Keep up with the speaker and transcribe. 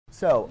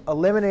So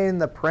eliminating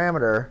the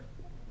parameter,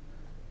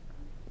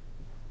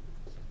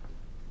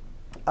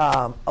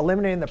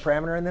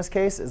 in this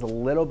case is a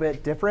little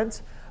bit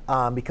different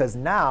because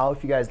now,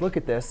 if you guys look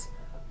at this,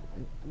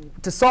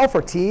 to solve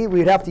for t,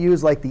 we'd have to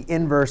use like the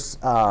inverse.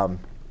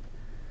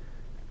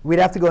 We'd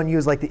have to go and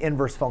use like the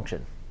inverse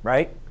function,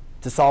 right,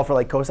 to solve for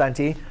like cosine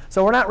t.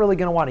 So we're not really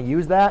going to want to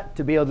use that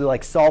to be able to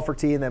like solve for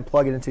t and then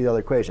plug it into the other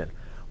equation.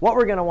 What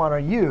we're going to want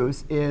to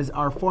use is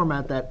our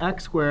format that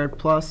x squared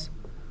plus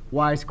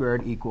y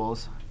squared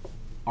equals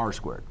r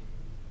squared.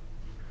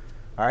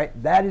 All right,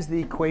 that is the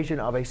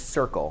equation of a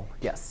circle.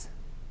 Yes?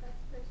 That's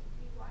supposed to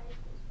be y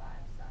equals 5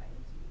 sine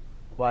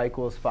t. Y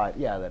equals 5.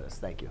 Yeah, that is.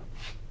 Thank you.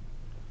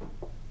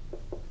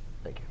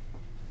 Thank you.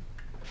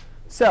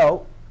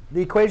 So the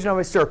equation of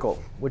a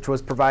circle, which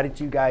was provided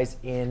to you guys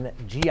in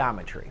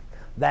geometry,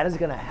 that is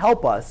going to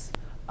help us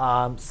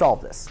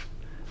solve this.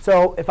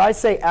 So if I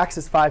say x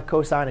is 5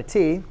 cosine of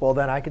t, well,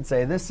 then I can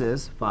say this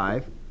is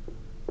 5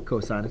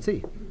 cosine of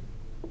t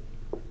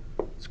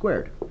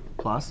squared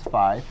plus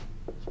 5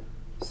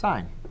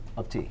 sine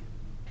of t.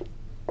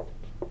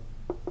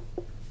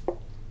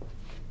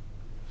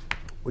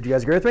 Would you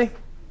guys agree with me?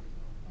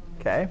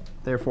 OK.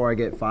 Therefore, I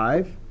get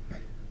 25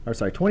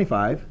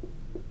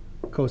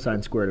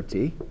 cosine squared of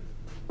t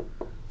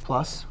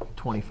plus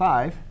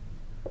 25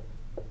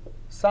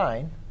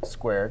 sine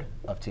squared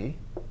of t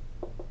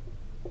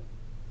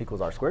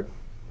equals r squared.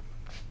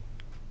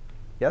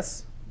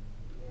 Yes?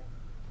 Yeah.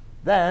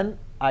 Then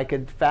I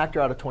could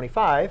factor out a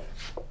 25.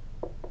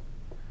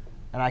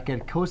 And I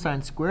get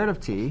cosine squared of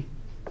t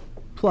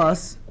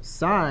plus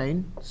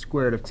sine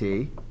squared of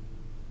t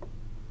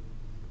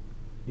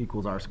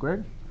equals r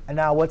squared. And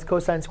now what's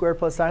cosine squared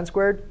plus sine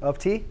squared of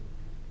t?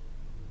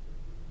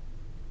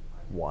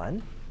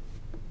 1.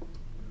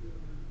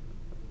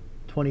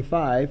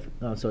 25,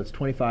 so it's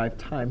 25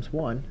 times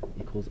 1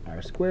 equals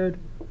r squared.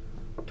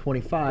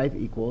 25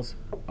 equals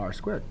r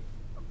squared.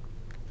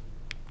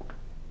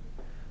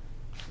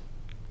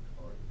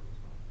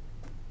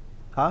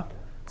 Huh?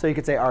 So you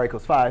could say r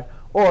equals 5.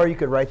 Or you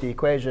could write the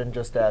equation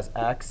just as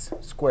x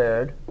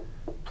squared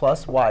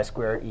plus y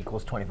squared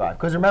equals 25.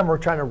 Because remember, we're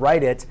trying to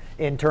write it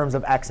in terms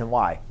of x and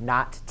y,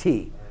 not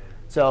t.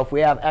 So if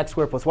we have x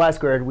squared plus y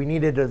squared, we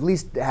needed to at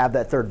least have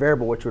that third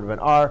variable, which would have been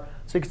r.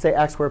 So you could say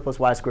x squared plus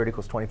y squared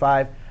equals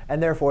 25.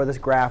 And therefore, this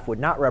graph would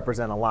not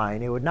represent a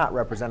line. It would not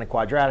represent a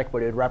quadratic,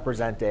 but it would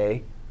represent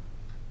a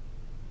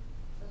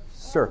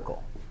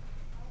circle.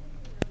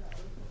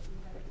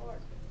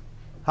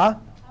 Huh?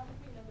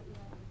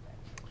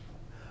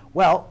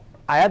 Well,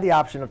 I had the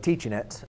option of teaching it.